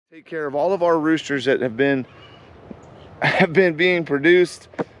Take care of all of our roosters that have been being produced,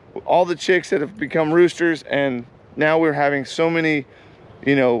 all the chicks that have become roosters, and now we're having so many,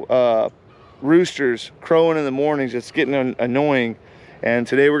 you know, roosters crowing in the mornings. It's getting annoying. And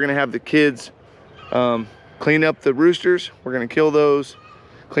today we're gonna have the kids clean up the roosters. We're gonna kill those,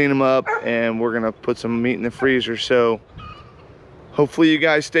 clean them up, and we're gonna put some meat in the freezer. So hopefully you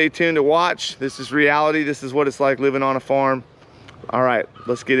guys stay tuned to watch. This is reality. This is what it's like living on a farm. All right,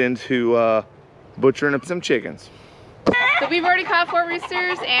 let's get into butchering up some chickens. So we've already caught 4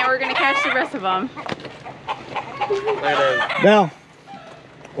 roosters and we're gonna catch the rest of them. Now,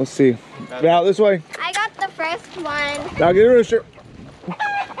 let's see. Val, this way. I got the first one. Val, get a rooster.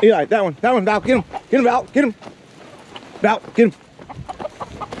 Eli, that one, Val, get him. Get him, Val, get him. Val, get him.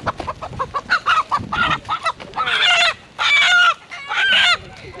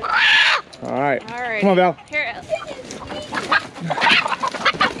 All right. Come on, Val. Here.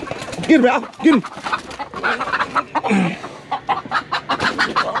 Get him, Val, get him.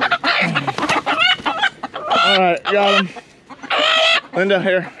 All right, got him. Linda,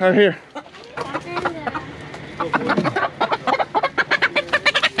 here, right here.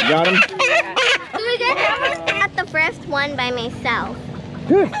 Got him. So we got the first one by myself.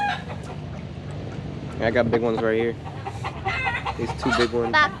 Good. Yeah, I got big ones right here. These 2 big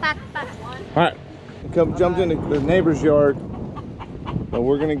ones. Back. All right, come jumped into the neighbor's yard, but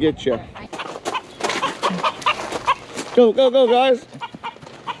we're gonna get you. Go, guys.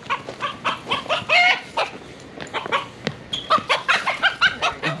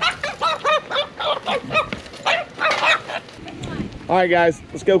 All right, guys,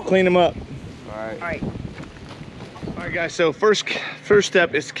 let's go clean them up. All right, guys. So first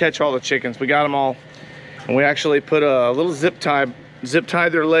step is to catch all the chickens. We got them all, and we actually put a little zip tied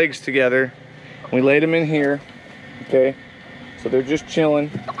their legs together. We laid them in here. Okay, so they're just chilling,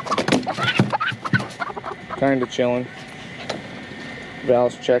 kind of chilling.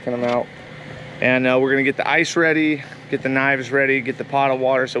 Val's checking them out, and we're gonna get the ice ready, get the knives ready, get the pot of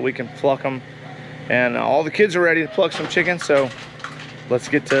water so we can pluck them. And all the kids are ready to pluck some chicken, so let's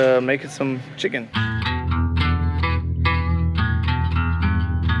get to making some chicken.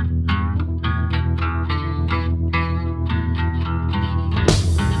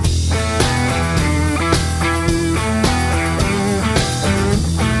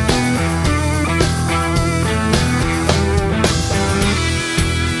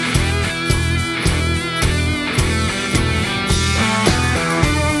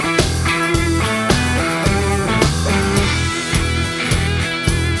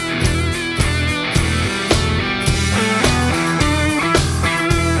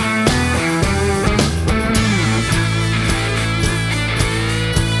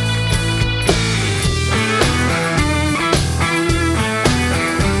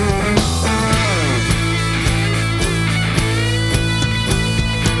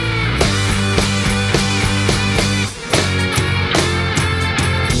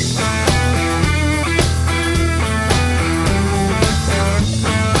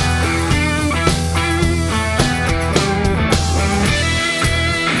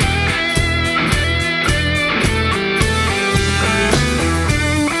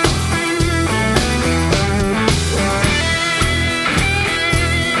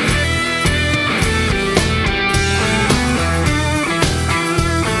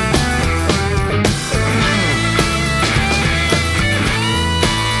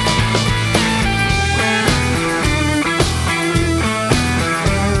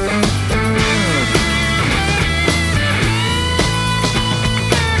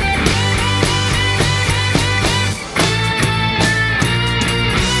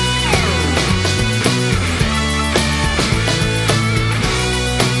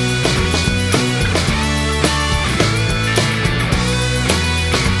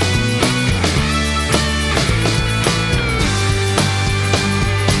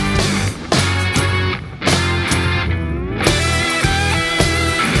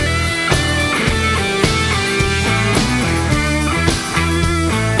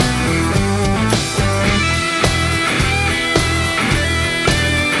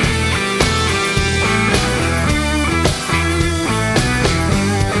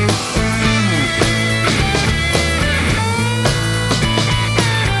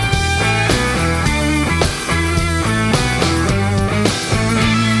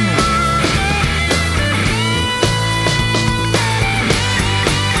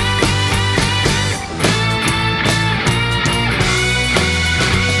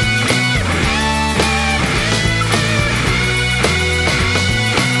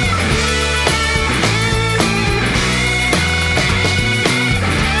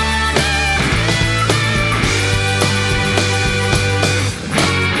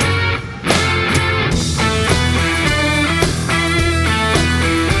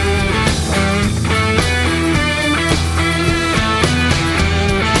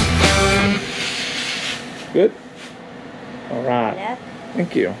 Good? All right. Yep.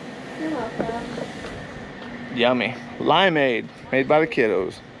 Thank you. You're welcome. Yummy. Limeade, made by the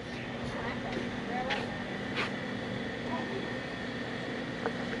kiddos.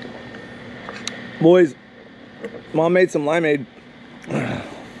 Boys, Mom made some limeade.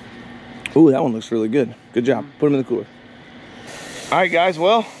 Ooh, that one looks really good. Good job. Put them in the cooler. All right, guys,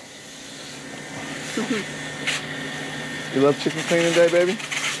 well. You love chicken cleaning day, baby?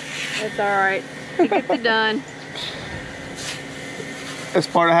 It's all right. It gets it done. That's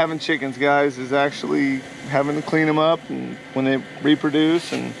part of having chickens, guys, is actually having to clean them up and when they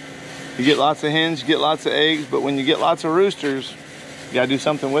reproduce, and you get lots of hens, you get lots of eggs, but when you get lots of roosters, you gotta do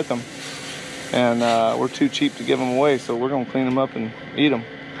something with them. And we're too cheap to give them away, so we're gonna clean them up and eat them.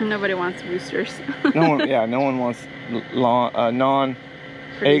 Nobody wants roosters. No one wants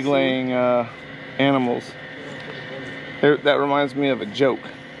non-egg laying animals. That reminds me of a joke.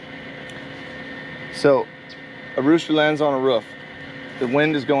 So, a rooster lands on a roof. The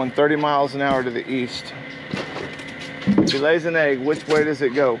wind is going 30 miles an hour to the east. If he lays an egg, which way does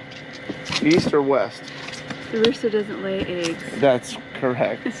it go? East or west? The rooster doesn't lay eggs. That's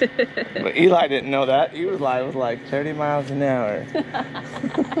correct. But Eli didn't know that. He was like 30 miles an hour.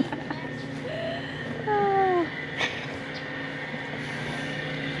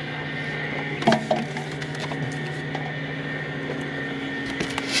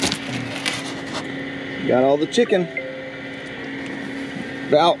 Got all the chicken.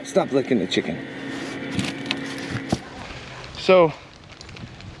 Val, stop licking the chicken. So,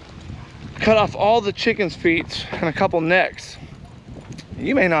 cut off all the chicken's feet and a couple necks.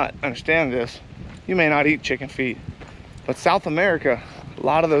 You may not understand this. You may not eat chicken feet, but South America, a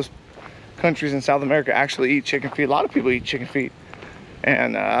lot of those countries in South America actually eat chicken feet. A lot of people eat chicken feet.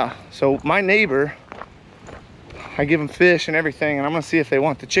 And so my neighbor, I give them fish and everything, and I'm gonna see if they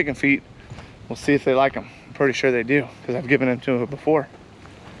want the chicken feet. We'll see if they like them. I'm pretty sure they do, because I've given them to them before.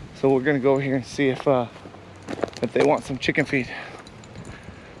 So we're gonna go over here and see if they want some chicken feet.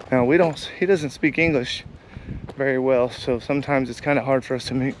 Now he doesn't speak English very well, so sometimes it's kind of hard for us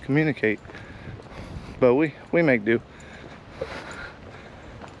to communicate. But we make do.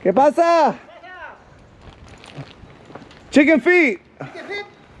 ¿Qué pasa? Chicken feet. Chicken feet?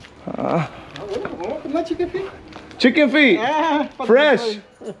 Chicken feet? Chicken feet. Fresh.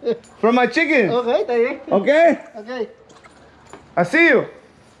 From my chicken. Okay, there. Okay? Okay. I see you.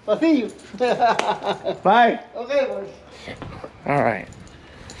 I'll see you. Bye. Okay, boys. All right.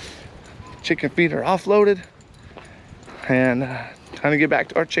 Chicken feet are offloaded. And time to get back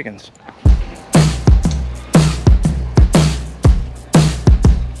to our chickens.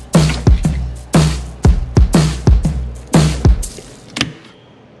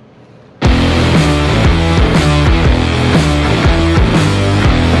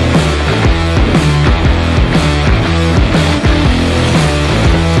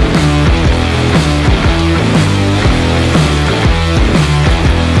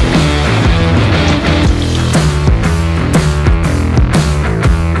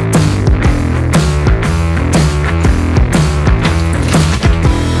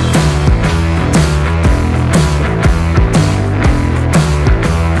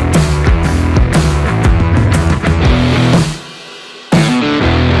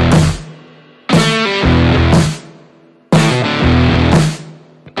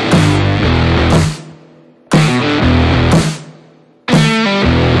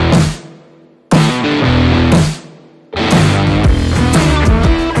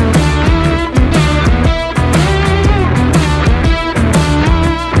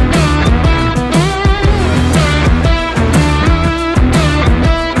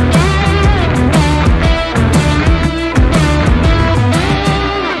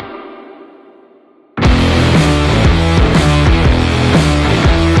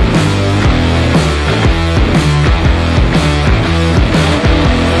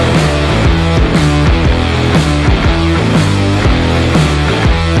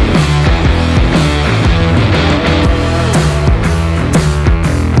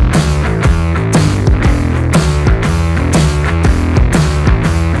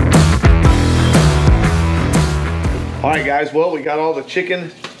 Guys, well, we got all the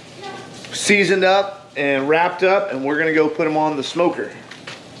chicken seasoned up and wrapped up, and we're gonna go put them on the smoker.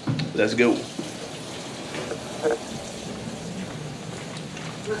 Let's go. So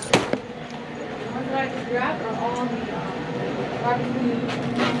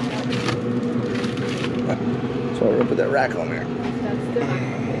we're gonna put that rack on there. That's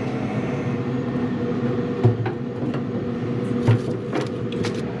different.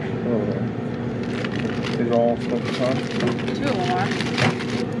 These are all smoked, huh? Two of them are.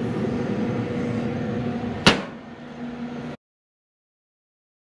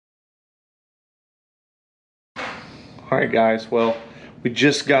 All right, guys, well, we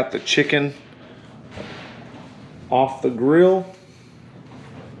just got the chicken off the grill.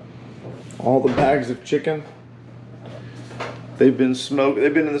 All the bags of chicken. They've been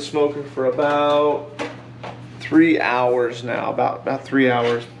in the smoker for about 3 hours now, about 3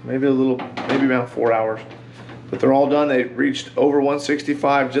 hours, maybe about 4 hours. But they're all done. They reached over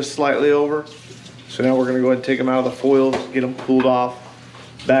 165, just slightly over. So now we're gonna go ahead and take them out of the foils, get them cooled off,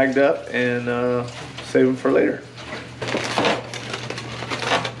 bagged up, and save them for later.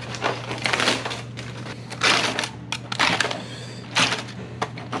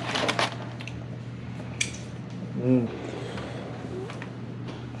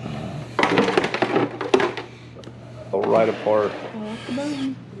 They'll right apart,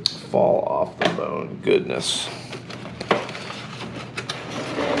 fall off the bone. Goodness.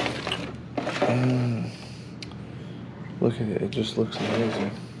 Look at it, it just looks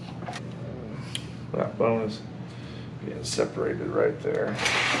amazing. That bone is getting separated right there.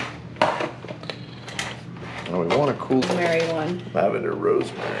 And we want a cool Rosemary one. lavender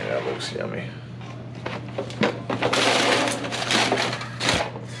rosemary. That looks yummy.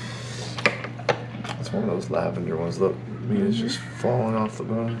 It's one of those lavender ones. Look, meat is just falling off the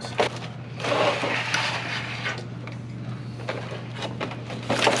bones.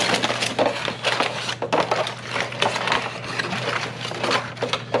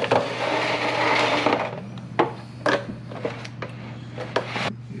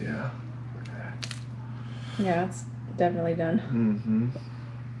 Yeah, it's definitely done.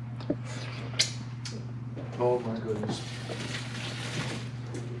 Oh my goodness.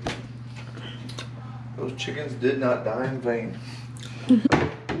 Those chickens did not die in vain.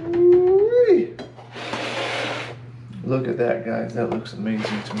 Look at that, guys. That looks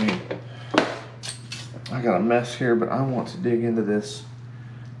amazing to me. I got a mess here, but I want to dig into this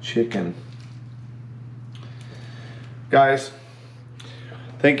chicken. Guys,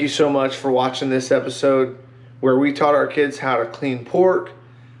 thank you so much for watching this episode where we taught our kids how to clean pork.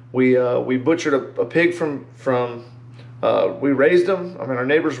 We butchered a pig we raised them. I mean, our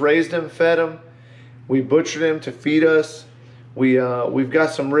neighbors raised him, fed him. We butchered him to feed us. We've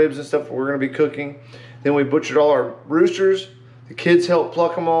got some ribs and stuff we're gonna be cooking. Then we butchered all our roosters. The kids helped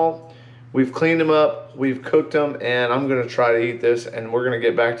pluck them all. We've cleaned them up, we've cooked them, and I'm gonna try to eat this, and we're gonna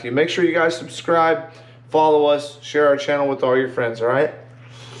get back to you. Make sure you guys subscribe, follow us, share our channel with all your friends, all right?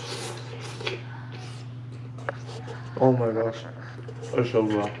 Oh my gosh, that's so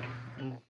good.